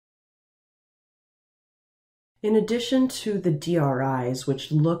In addition to the DRIs,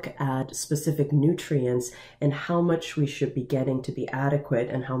 which look at specific nutrients and how much we should be getting to be adequate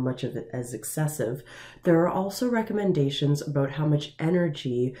and how much of it is excessive, there are also recommendations about how much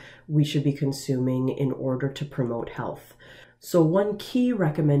energy we should be consuming in order to promote health. So one key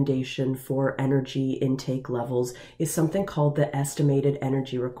recommendation for energy intake levels is something called the estimated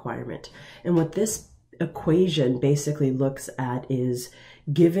energy requirement. And what this equation basically looks at is,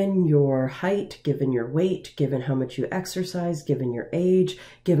 given your height, given your weight, given how much you exercise, given your age,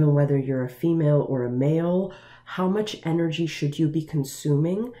 given whether you're a female or a male, how much energy should you be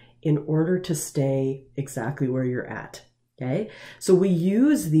consuming in order to stay exactly where you're at? Okay, so we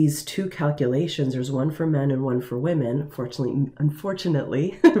use these two calculations. There's one for men and one for women.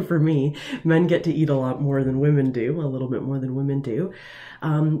 Unfortunately for me, men get to eat a lot more than women do, a little bit more than women do.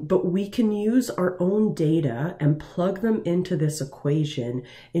 But we can use our own data and plug them into this equation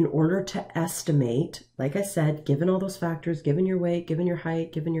in order to estimate, like I said, given all those factors, given your weight, given your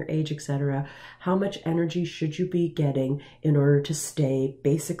height, given your age, etc., how much energy should you be getting in order to stay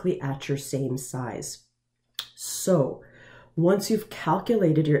basically at your same size. So once you've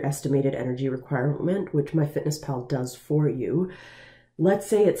calculated your estimated energy requirement, which MyFitnessPal does for you, let's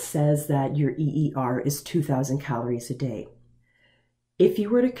say it says that your EER is 2,000 calories a day. If you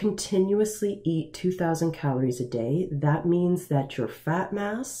were to continuously eat 2,000 calories a day, that means that your fat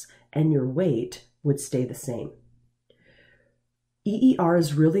mass and your weight would stay the same. EER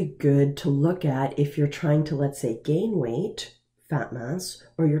is really good to look at if you're trying to, let's say, gain weight, fat mass,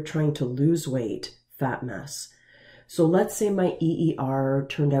 or you're trying to lose weight, fat mass. So let's say my EER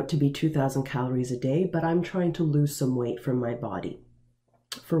turned out to be 2,000 calories a day, but I'm trying to lose some weight from my body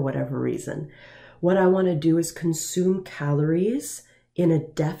for whatever reason. What I want to do is consume calories in a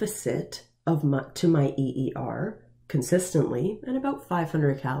deficit to my EER consistently, and about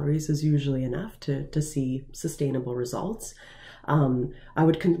 500 calories is usually enough to see sustainable results. I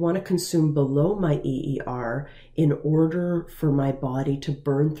would want to consume below my EER in order for my body to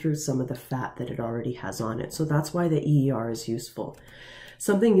burn through some of the fat that it already has on it. So that's why the EER is useful.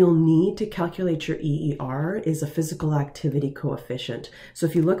 Something you'll need to calculate your EER is a physical activity coefficient. So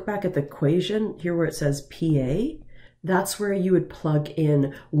if you look back at the equation here where it says PA, that's where you would plug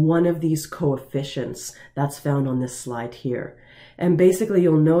in one of these coefficients that's found on this slide here. And basically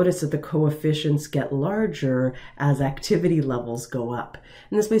you'll notice that the coefficients get larger as activity levels go up.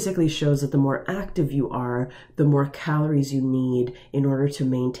 And this basically shows that the more active you are, the more calories you need in order to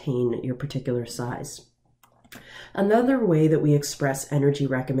maintain your particular size. Another way that we express energy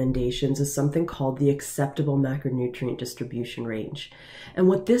recommendations is something called the acceptable macronutrient distribution range. And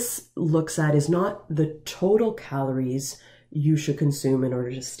what this looks at is not the total calories you should consume in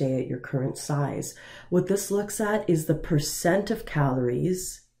order to stay at your current size. What this looks at is the percent of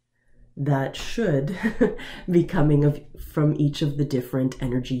calories that should be coming from each of the different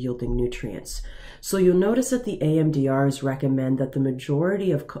energy yielding nutrients. So you'll notice that the AMDRs recommend that the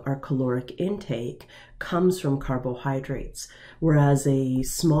majority of our caloric intake comes from carbohydrates, whereas a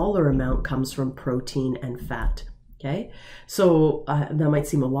smaller amount comes from protein and fat. Okay, so that might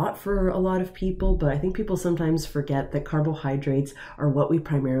seem a lot for a lot of people, but I think people sometimes forget that carbohydrates are what we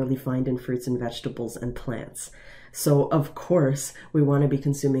primarily find in fruits and vegetables and plants. So of course, we want to be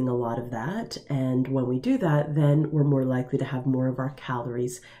consuming a lot of that. And when we do that, then we're more likely to have more of our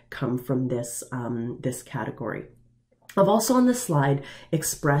calories come from this, this category. I've also on this slide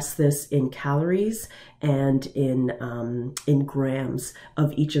expressed this in calories and in grams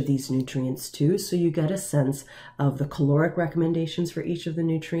of each of these nutrients too. So you get a sense of the caloric recommendations for each of the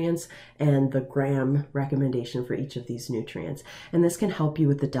nutrients and the gram recommendation for each of these nutrients. And this can help you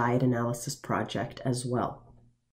with the diet analysis project as well.